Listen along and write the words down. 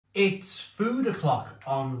It's food o'clock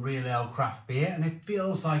on Real Ale Craft Beer, and it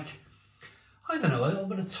feels like, I don't know, a little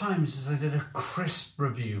bit of time since I did a crisp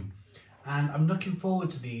review. And I'm looking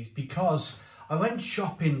forward to these because I went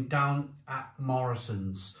shopping down at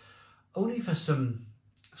Morrison's only for some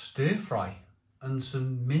stir fry and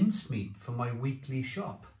some mincemeat for my weekly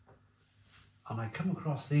shop. And I come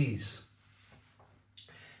across these.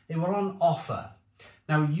 They were on offer.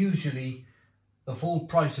 Now usually the full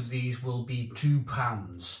price of these will be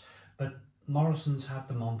 £2, but Morrison's had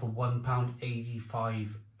them on for £1.85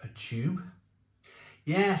 a tube.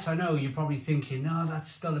 Yes, I know, you're probably thinking, no,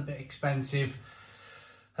 that's still a bit expensive.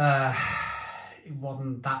 It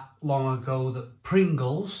wasn't that long ago that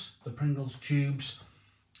the Pringles tubes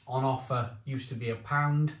on offer used to be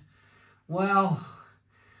 £1. Well,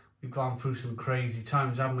 we've gone through some crazy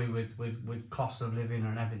times, haven't we, with cost of living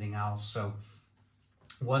and everything else. So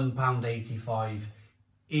 £1.85,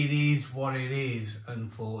 it is what it is,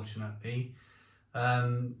 unfortunately.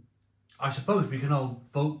 I suppose we can all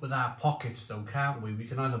vote with our pockets though, can't we? We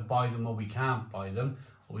can either buy them or we can't buy them,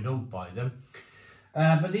 or we don't buy them.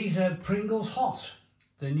 But these are Pringles Hot,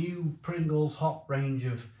 the new Pringles Hot range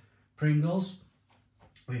of Pringles.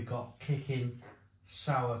 We've got Kickin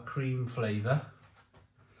sour cream flavour.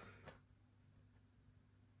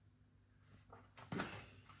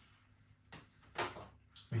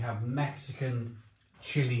 We have Mexican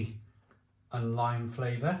chili and lime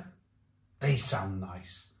flavour. They sound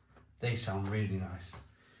nice. They sound really nice.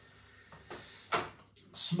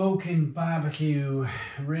 Smokin barbecue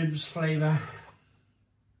ribs flavour.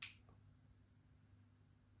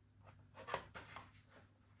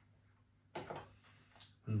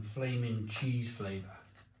 And Flamin cheese flavour.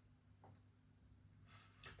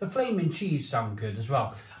 The Flamin cheese sound good as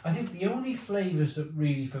well. I think the only flavours that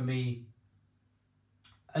really for me,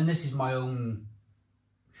 and this is my own,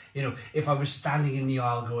 you know, if I was standing in the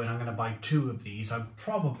aisle going, I'm going to buy 2 of these, I'd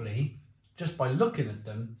probably, just by looking at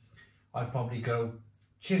them, I'd probably go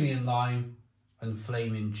chili and lime and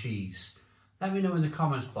Flamin cheese. Let me know in the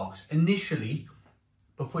comments box, initially,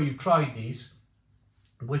 before you've tried these,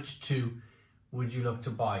 which 2 would you look to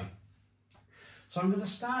buy? So I'm going to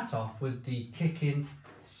start off with the Kickin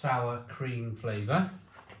sour cream flavour.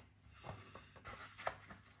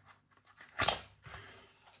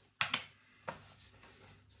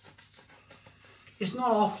 It's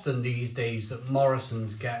not often these days that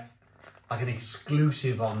Morrison's get like an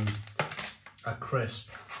exclusive on a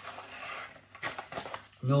crisp.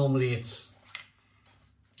 Normally it's,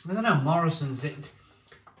 I don't know, Morrison's,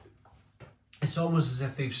 it's almost as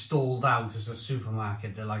if they've stalled out as a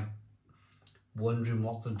supermarket. They're like wondering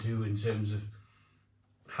what to do in terms of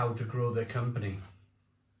how to grow their company.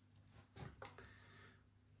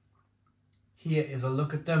 Here is a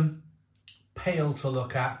look at them. Pale to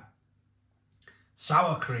look at.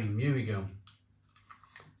 Sour cream, here we go.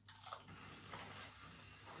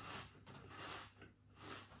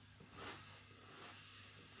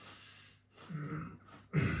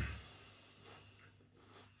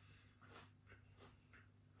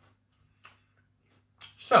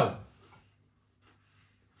 So,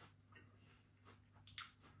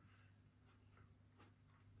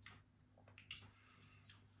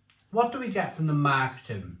 what do we get from the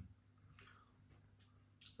marketing?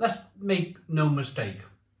 Let's make no mistake.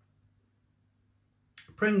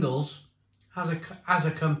 Pringles, as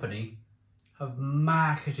a company, have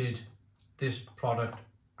marketed this product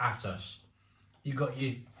at us. You've got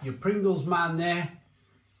your Pringles man there.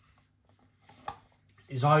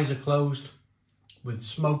 His eyes are closed with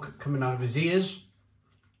smoke coming out of his ears.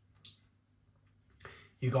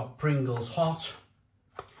 You've got Pringles Hot.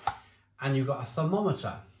 And you've got a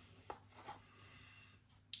thermometer.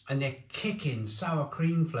 And they're Kickin sour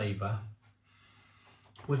cream flavour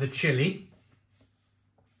with a chili,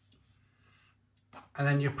 and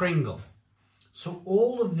then your Pringle. So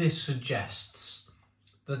all of this suggests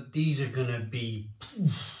that these are going to be,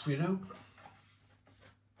 you know,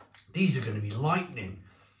 these are going to be lightning.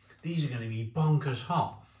 These are going to be bonkers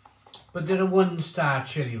hot. But they're a 1-star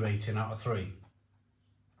chili rating out of 3.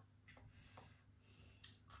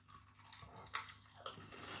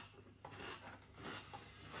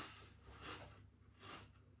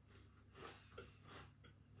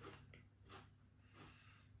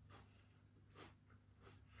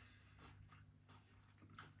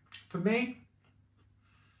 For me,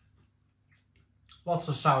 lots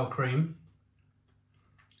of sour cream,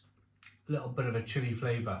 a little bit of a chili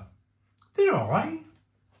flavour. They're alright.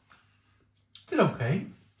 They're okay.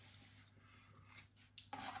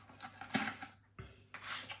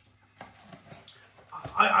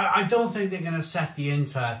 I don't think they're going to set the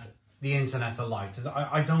internet alight.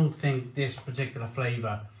 I don't think this particular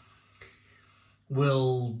flavour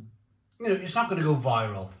will, you know, it's not going to go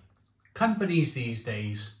viral. Companies these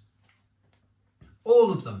days,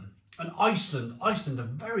 all of them, and Iceland are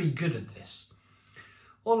very good at this.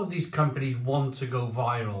 All of these companies want to go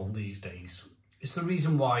viral these days. It's the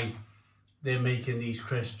reason why they're making these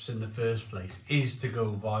crisps in the first place, is to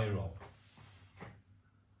go viral.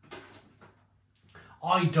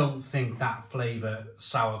 I don't think that Flavour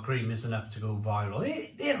sour cream is enough to go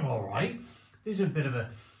viral. They're all right. There's a bit of a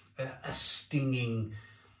stinging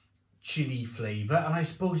chili flavour, and I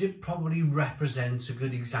suppose it probably represents a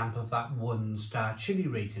good example of that 1-star chili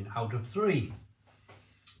rating out of 3.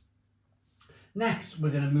 Next, we're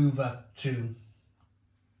going to move up to,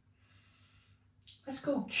 let's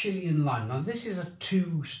go chili and lime. Now, this is a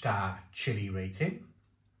 2-star chili rating.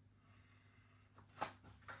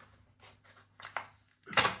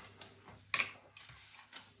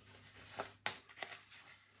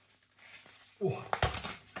 Oh.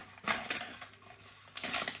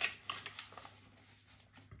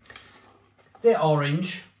 They're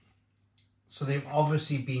orange, so they've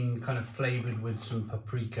obviously been kind of flavoured with some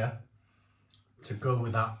paprika to go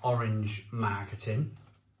with that orange marketing.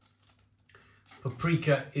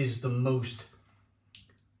 Paprika is the most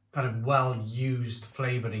kind of well used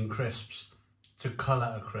flavour in crisps to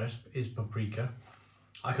colour a crisp, is paprika.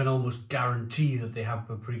 I can almost guarantee that they have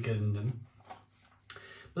paprika in them.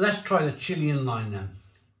 But let's try the chili and lime then.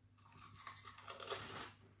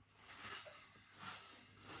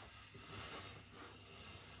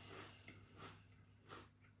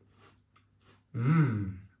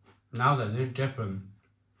 Now then, they're different.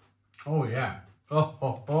 Oh yeah.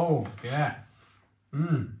 Oh yeah.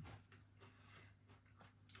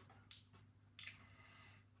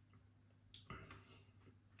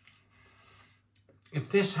 If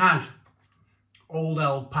this had Old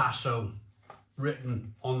El Paso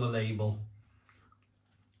written on the label,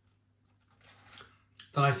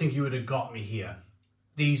 then I think you would have got me here.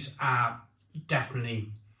 These are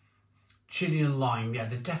definitely chili and lime. Yeah,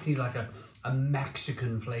 they're definitely like a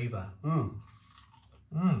Mexican flavour.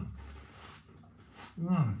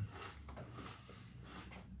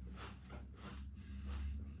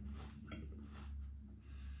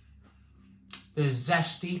 They're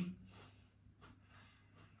zesty.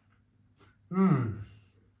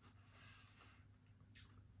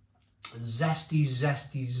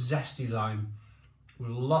 Zesty lime with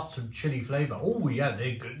lots of chili flavour. Oh yeah,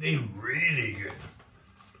 they're good. They're really good.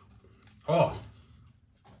 Oh.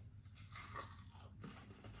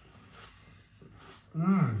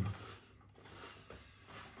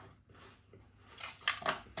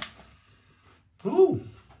 Ooh.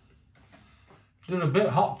 They're a bit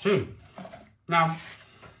hot too. Now,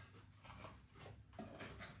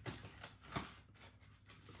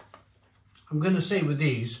 I'm going to say with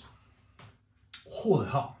these, oh, they're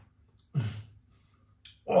hot.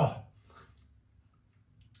 Oh.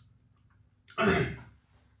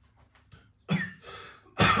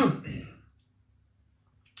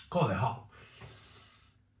 God, they're hot.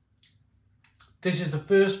 This is the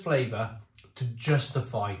first flavour to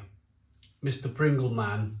justify Mr. Pringle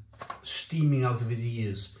Man steaming out of his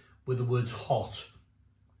ears with the words hot.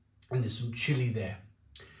 And there's some chili there.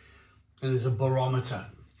 And there's a barometer,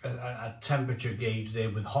 a temperature gauge there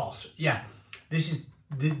with hot. Yeah, these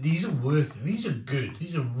are worth it. These are good.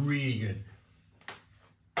 These are really good.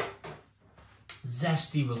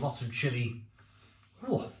 Zesty with lots of chili.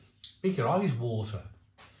 Oh, make your eyes water.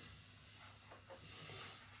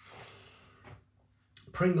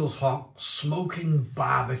 Pringles hot, smoking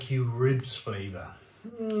barbecue ribs flavour.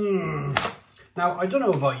 Now, I don't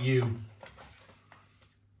know about you.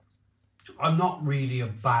 I'm not really a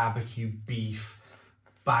barbecue beef,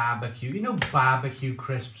 barbecue, you know, barbecue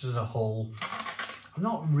crisps as a whole. I'm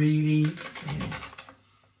not really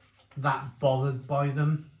that bothered by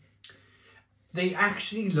them. They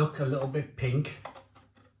actually look a little bit pink.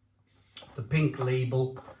 The pink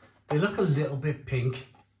label, they look a little bit pink.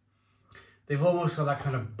 They've almost got that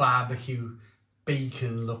kind of barbecue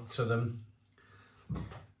bacon look to them.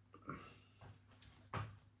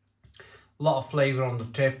 A lot of flavour on the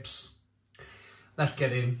tips. Let's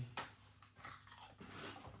get in.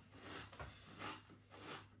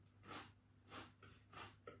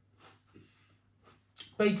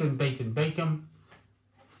 Bacon, bacon, bacon.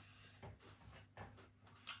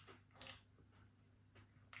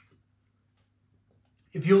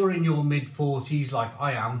 If you're in your mid-40s like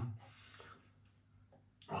I am,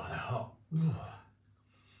 oh, they're hot.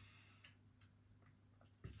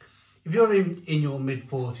 If you're in your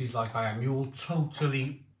mid-40s like I am, you will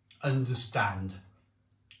totally understand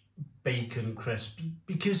bacon crisps,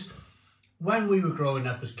 because when we were growing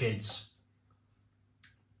up as kids,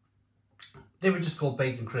 they were just called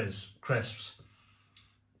bacon crisps.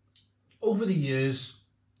 Over the years,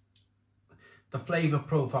 the flavour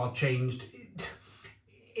profile changed.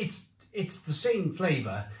 It's the same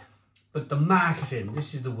flavour, but the marketing,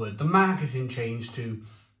 this is the word, the marketing changed to,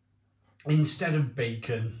 instead of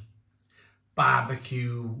bacon,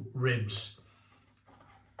 barbecue ribs.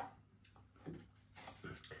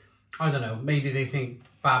 I don't know, maybe they think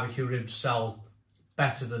barbecue ribs sell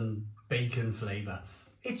better than bacon flavour.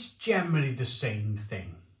 It's generally the same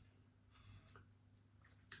thing.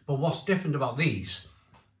 But what's different about these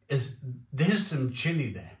is there's some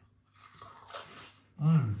chilli there.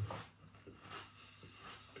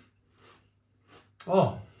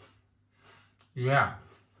 Oh, yeah.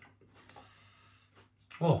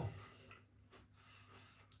 Oh.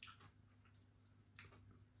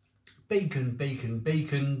 Bacon, bacon,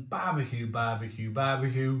 bacon, barbecue, barbecue,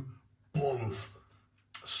 barbecue, boomf,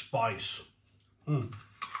 spice. Yeah,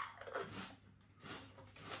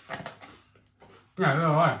 they're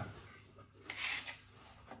all right.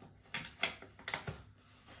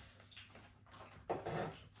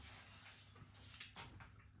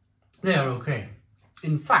 They're okay.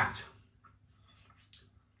 In fact,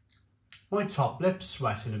 my top lip's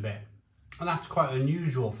sweating a bit, and that's quite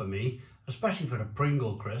unusual for me, especially for a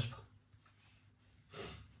Pringle crisp.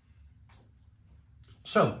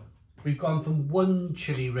 So, we've gone from 1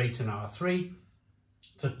 chilli rating out of 3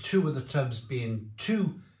 to 2 of the tubs being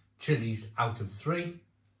 2 chilies out of 3.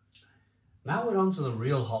 Now we're on to the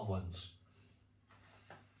real hot ones.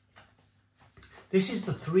 This is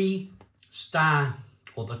the 3-star,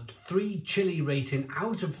 or the 3 chili rating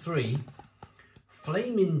out of 3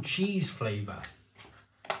 Flamin' cheese flavour.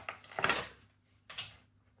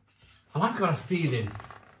 And I've got a feeling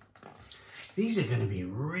these are going to be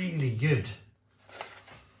really good.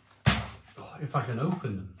 Oh, if I can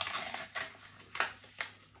open them.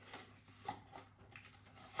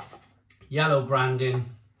 Yellow branding,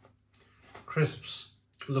 crisps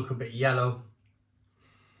look a bit yellow.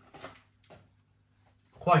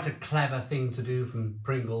 Quite a clever thing to do from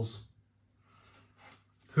Pringles,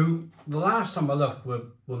 who the last time I looked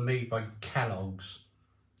were made by Kellogg's.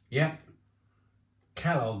 Yeah,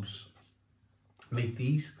 Kellogg's make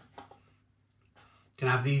these. You can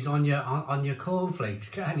have these on your cornflakes,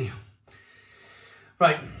 can't you?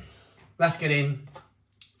 Right, let's get in.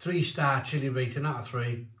 3-star chili rating out of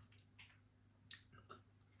 3.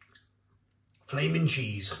 Flamin'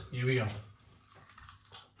 cheese. Here we go.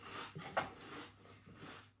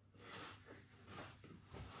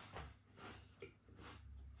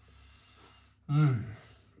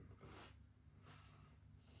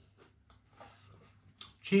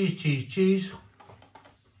 Cheese, cheese, cheese.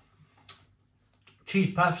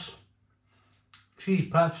 Cheese puffs. Cheese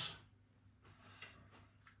puffs.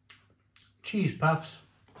 Cheese puffs.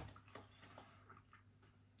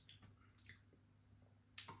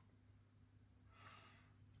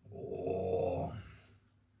 Oh.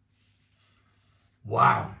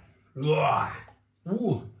 Wow.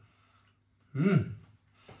 Ooh.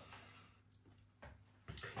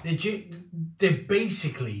 They're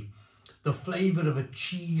basically the flavour of a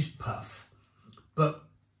cheese puff, but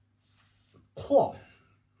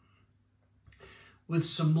with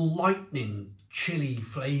some lightning chili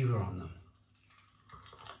flavour on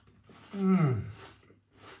them.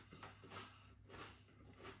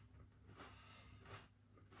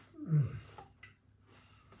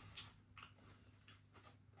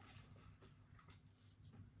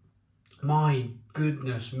 My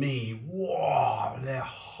goodness me, wow, they're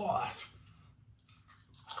hot.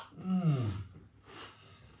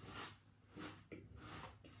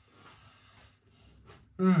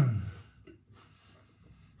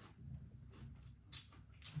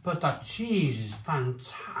 But that cheese is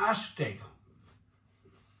fantastic.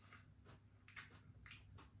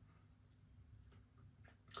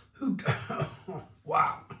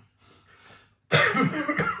 Wow.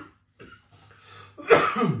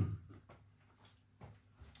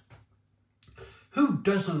 Who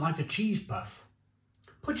doesn't like a cheese puff?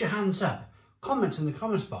 Put your hands up. Comment in the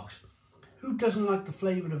comments box. Who doesn't like the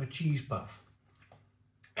flavour of a cheese puff?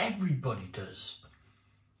 Everybody does.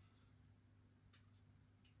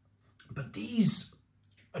 But these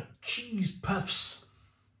are cheese puffs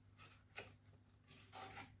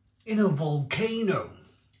in a volcano.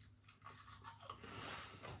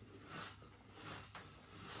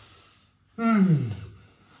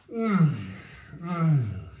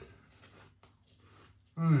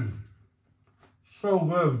 So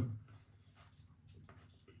good.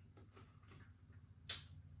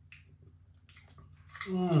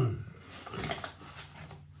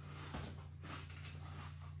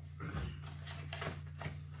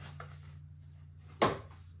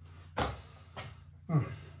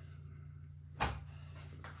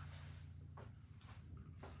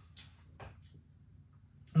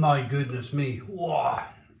 My goodness me. Whoa.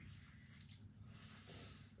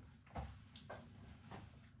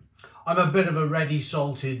 I'm a bit of a ready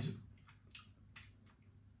salted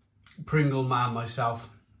Pringle man myself.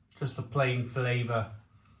 Just a plain flavour.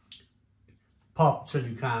 Pop till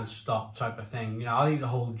you can't stop type of thing. You know, I'll eat the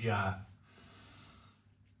whole jar.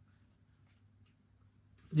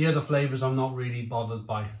 The other flavours I'm not really bothered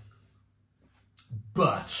by.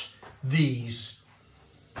 But these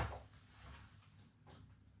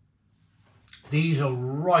are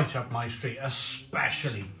right up my street,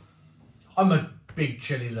 especially. I'm a big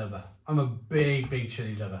chilli lover. I'm a big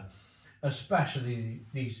chilli lover. Especially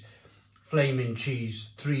these Flamin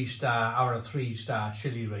cheese 3-star out of 3-star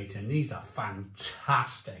chilli rating. These are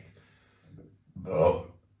fantastic. Oh.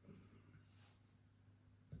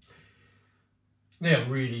 They're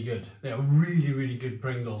really good. They're really good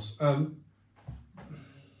Pringles.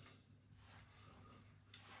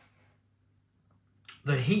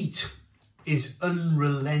 The heat is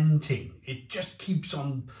unrelenting. It just keeps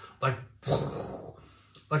on like the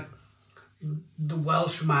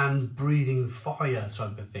Welshman breathing fire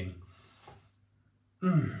type of thing.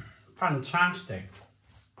 Fantastic.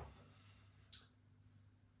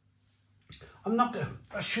 I'm not gonna,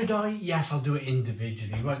 should I? Yes, I'll do it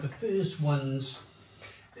individually. Right, the first ones,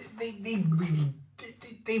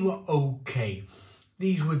 they were okay.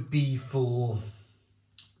 These would be for,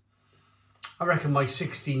 I reckon my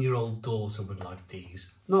 16-year-old daughter would like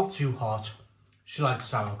these. Not too hot. She likes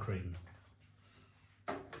sour cream.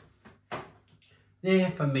 They're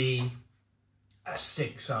for me a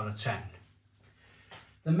 6 out of 10.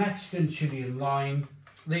 The Mexican chili and lime,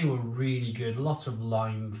 they were really good. Lots of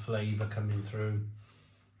lime flavour coming through.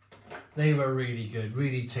 They were really good,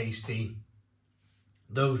 really tasty.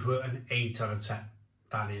 Those were an 8 out of 10.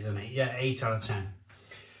 That is an 8. Yeah, 8 out of 10.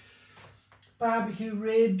 Barbecue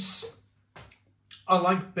ribs. I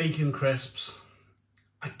like bacon crisps.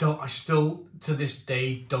 I still, to this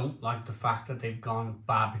day, don't like the fact that they've gone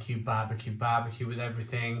barbecue with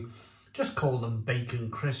everything. Just call them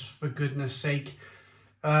bacon crisps, for goodness sake.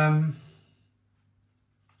 However,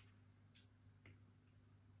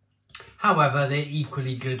 they're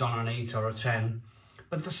equally good on an 8 or a 10.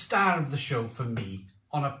 But the star of the show for me,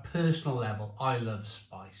 on a personal level, I love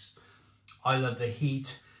spice. I love the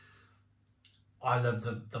heat. I love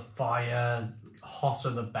the fire.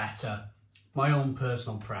 Hotter the better. My own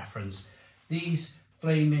personal preference. These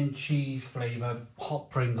Flamin cheese flavour hot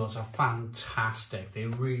Pringles are fantastic. They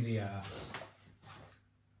really are.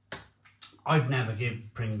 I've never given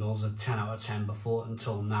Pringles a 10 out of 10 before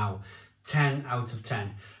until now. 10 out of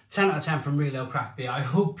 10. 10 out of 10 from Real Ale Craft Beer. I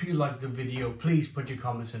hope you liked the video. Please put your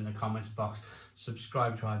comments in the comments box.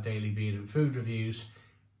 Subscribe to our daily beer and food reviews.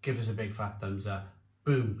 Give us a big fat thumbs up.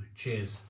 Boom. Cheers.